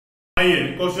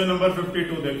Question number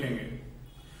 52 देखेंगे।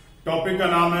 Topic का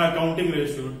नाम है अकाउंटिंग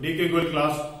रेशियो, डी के गोयल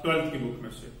क्लास 12th की बुक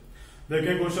में से।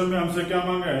 देखिए क्वेश्चन में हमसे क्या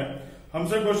मांगा है।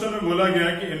 हमसे क्वेश्चन में बोला गया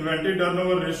है कि इन्वेंट्री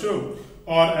टर्नओवर रेशियो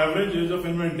और एवरेज एज ऑफ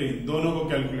इन्वेंट्री दोनों को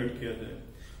कैलकुलेट किया जाए।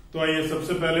 तो आइए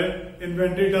सबसे पहले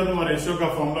इन्वेंट्री टर्नओवर रेशियो का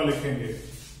फॉर्मूला लिखेंगे।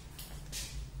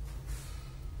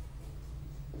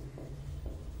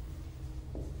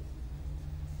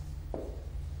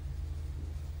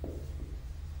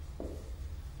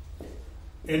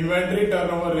 Inventory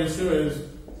turnover ratio is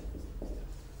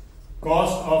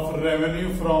cost of revenue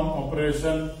from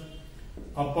operation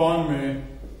upon में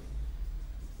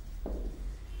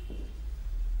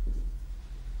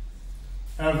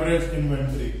average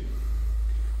inventory।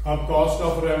 अब cost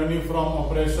of revenue from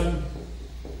operation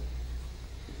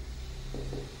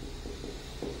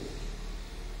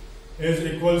is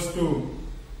equals to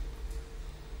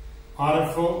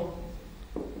RFO,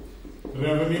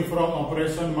 revenue from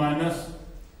operation minus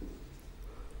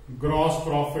gross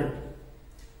profit.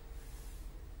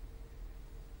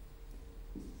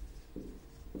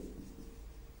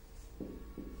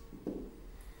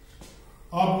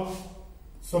 अब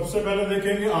सबसे पहले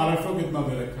देखेंगे RFO कितना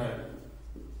दे रखा है,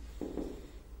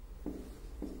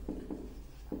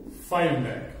 5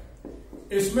 लाख।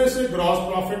 इसमें से ग्रॉस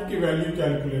प्रॉफिट की वैल्यू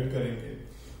कैलकुलेट करेंगे।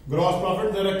 ग्रॉस प्रॉफिट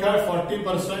दे रखा है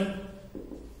 40%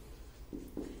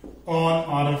 ऑन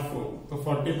आरएफओ, तो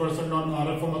 40% ऑन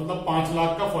आरएफओ मतलब 5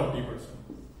 लाख का 40%।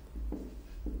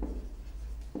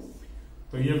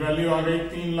 तो ये वैल्यू आ गई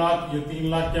 3 लाख। ये 3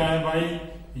 लाख क्या है भाई,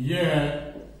 ये है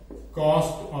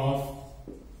cost of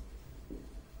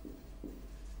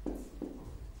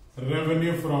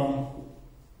revenue from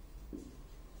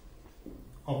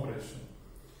operation.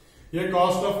 ये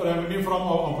cost of revenue from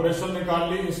operation निकाल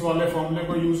ली। इस वाले फॉर्मूले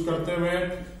को यूज करते हुए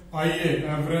आइए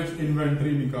एवरेज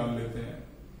इन्वेंट्री निकाल लेते हैं।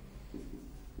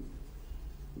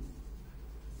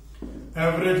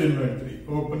 Average inventory,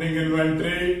 opening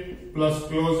inventory plus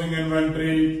closing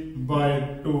inventory bye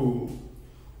 2।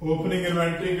 Opening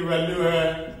inventory की वैल्यू है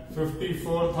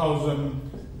 54,000,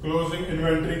 क्लोजिंग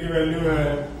इन्वेंट्री की वैल्यू है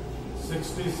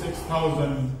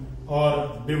 66,000 और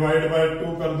डिवाइड बाय 2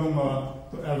 कर दूंगा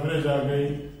तो एवरेज आ गई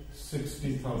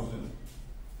 60,000।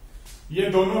 ये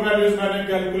दोनों वैल्यूज मैंने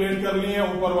कैलकुलेट कर ली है,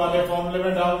 ऊपर वाले फॉर्मूले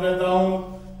में डाल देता हूं।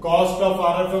 कॉस्ट ऑफ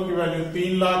आरएफओ की वैल्यू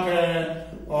 3 लाख है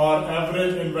और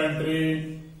एवरेज इन्वेंट्री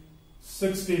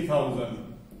 60,000।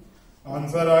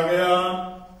 आंसर आ गया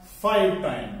 5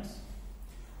 टाइम्स।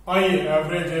 आइए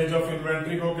एवरेज एज ऑफ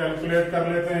इन्वेंट्री को कैलकुलेट कर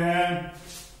लेते हैं।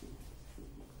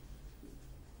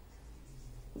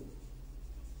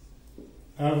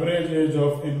 Average age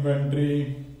of inventory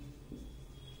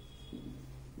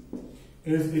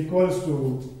is equals to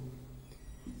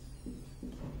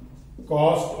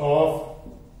cost of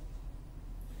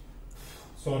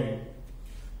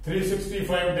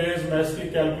 365 days मैं इसकी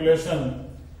calculation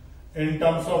in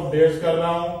terms of days कर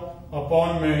रहा हूं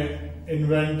अपॉन में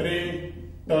इन्वेंट्री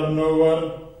टर्नओवर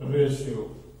रेशियो।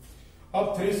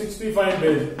 अब 365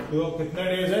 डेज तो कितने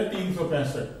डेज है,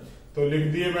 365। तो लिख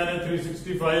दिए मैंने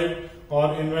 365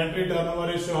 और इन्वेंट्री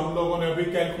टर्नओवर रेशियो हम लोगों ने अभी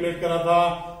कैलकुलेट करा था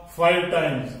 5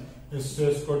 टाइम्स। इससे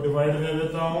इसको डिवाइड दे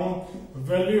देता हूं,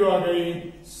 वैल्यू आ गई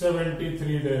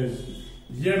 73 डेज।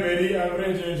 ये मेरी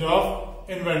एवरेज एज ऑफ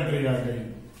इन्वेंट्री आ गई।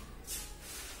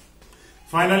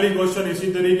 फाइनली क्वेश्चन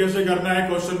इसी तरीके से करना है।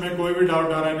 क्वेश्चन में कोई भी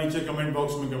डाउट आ रहा है नीचे कमेंट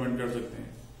बॉक्स में कमेंट कर सकते हैं।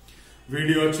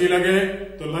 वीडियो अच्छी लगे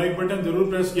तो लाइक बटन जरूर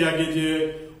प्रेस किया कीजिए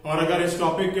और अगर इस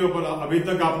टॉपिक के ऊपर अभी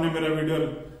तक आपने मेरा वीडियो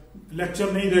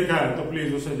लेक्चर नहीं देखा है तो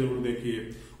प्लीज उसे जरूर देखिए।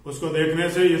 उसको देखने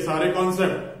से ये सारे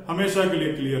कॉन्सेप्ट हमेशा के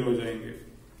लिए क्लियर हो जाएंगे।